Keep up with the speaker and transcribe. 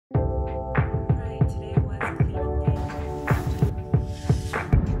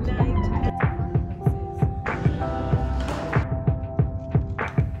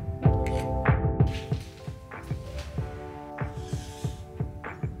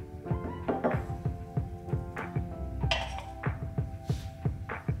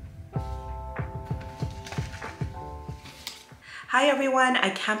Hi everyone, I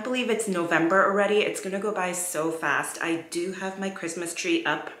can't believe it's November already. It's gonna go by so fast. I do have my Christmas tree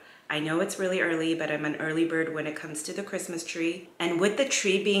up. I know it's really early, but I'm an early bird when it comes to the Christmas tree. And with the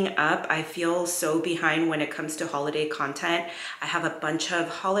tree being up, I feel so behind when it comes to holiday content. I have a bunch of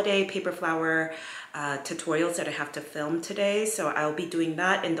holiday paper flower tutorials that I have to film today. So I'll be doing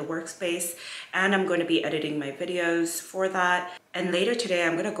that in the Workspace, and I'm going to be editing my videos for that. And later today,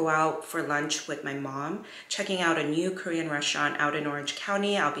 I'm gonna go out for lunch with my mom, checking out a new Korean restaurant out in Orange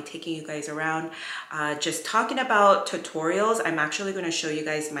County. I'll be taking you guys around, just talking about tutorials. I'm actually gonna show you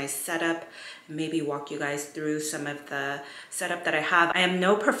guys my setup, maybe walk you guys through some of the setup that I have. I am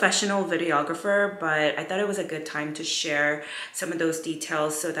no professional videographer, but I thought it was a good time to share some of those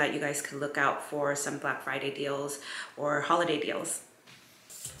details so that you guys could look out for some Black Friday deals or holiday deals.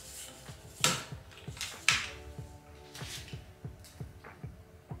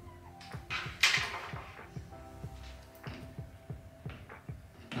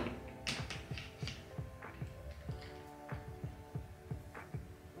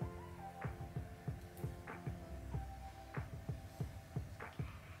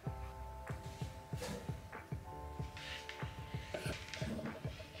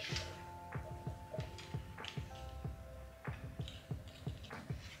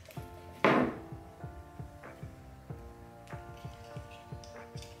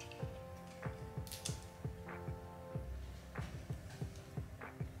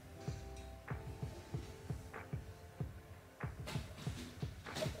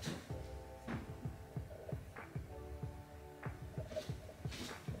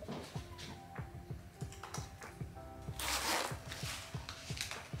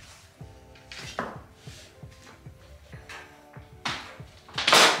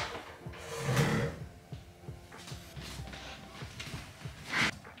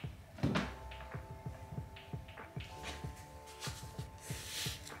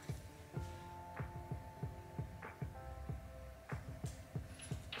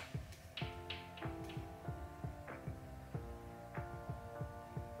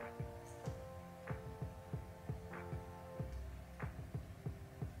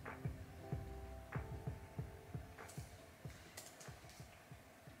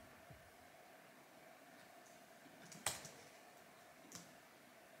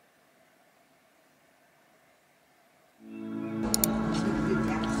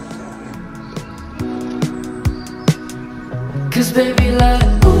 Cause baby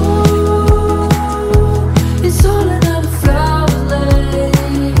like, ooh, it's all another flower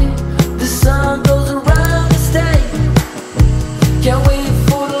lane. The sun goes around and stay. Can't wait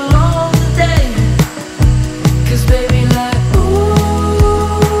for the long day. Cause baby like, ooh,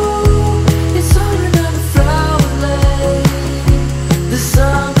 it's all another flower lane. The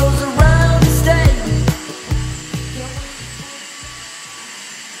sun goes around and stay.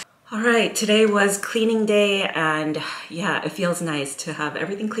 All right, today was cleaning day, and yeah, it feels nice to have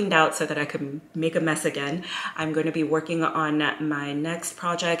everything cleaned out so that I can make a mess again. I'm going to be working on my next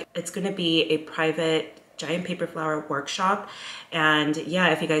project. It's going to be a private giant paper flower workshop. And yeah,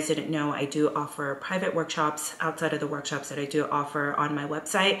 if you guys didn't know, I do offer private workshops outside of the workshops that I do offer on my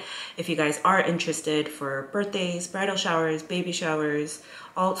website. If you guys are interested for birthdays, bridal showers, baby showers,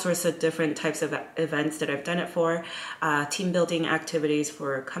 all sorts of different types of events that I've done it for, team building activities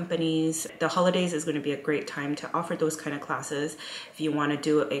for companies. The holidays is going to be a great time to offer those kind of classes. If you want to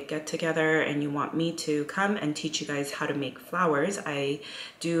do a get together and you want me to come and teach you guys how to make flowers, I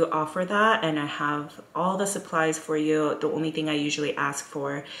do offer that, and I have all the supplies for you. The only thing I usually ask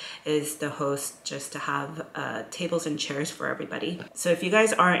for is the host just to have tables and chairs for everybody. So if you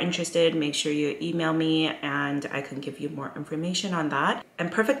guys are interested, make sure you email me and I can give you more information on that.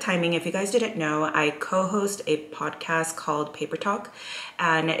 And perfect timing, if you guys didn't know, I co-host a podcast called Paper Talk,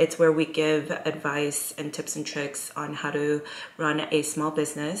 and it's where we give advice and tips and tricks on how to run a small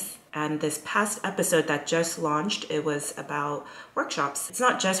business. And this past episode that just launched, it was about workshops. It's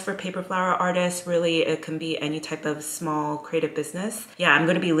not just for paper flower artists, really, it can be any type of small creative business. Yeah, I'm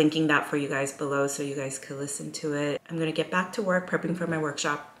gonna be linking that for you guys below so you guys can listen to it. I'm gonna get back to work prepping for my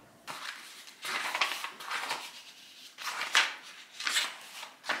workshop.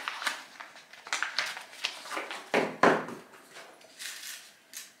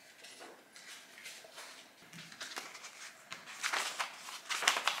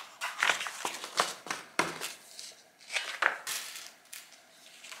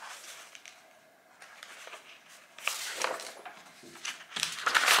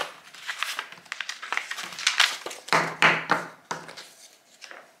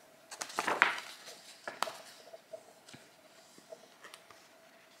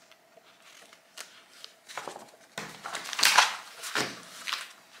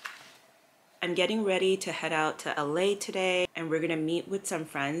 I'm getting ready to head out to LA today, and we're gonna meet with some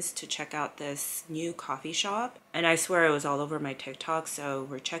friends to check out this new coffee shop. And I swear it was all over my TikTok, so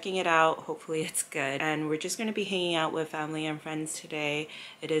we're checking it out. Hopefully it's good. And we're just gonna be hanging out with family and friends today.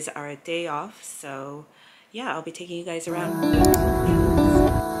 It is our day off, so yeah, I'll be taking you guys around.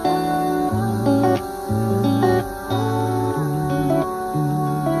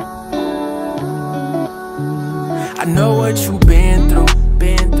 I know what you've been through.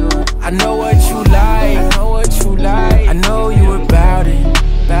 I know what you like. I know you about it.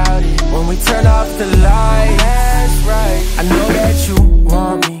 When we turn off the light, that's right. I know that you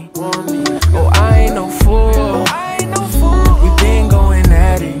want me. Oh, I ain't no fool. We've been going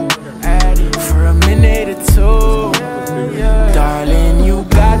at it for a minute or two. Darling, you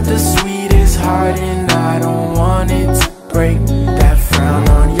got the sweetest heart, and I don't want it to break. That frown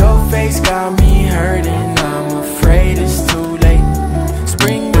on your face got me hurting. I'm afraid it's too late.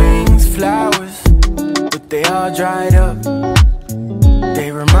 Spring brings flowers, but they all dried up.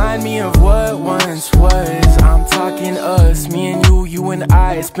 They remind me of what once was. I'm talking us, me and you and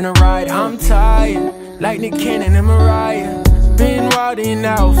I. It's been a ride, I'm tired, like Nick Cannon and Mariah. Been riding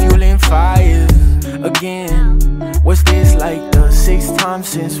out, fueling fires again. Was this like the 6th time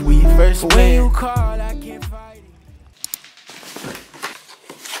since we first met? When you call, I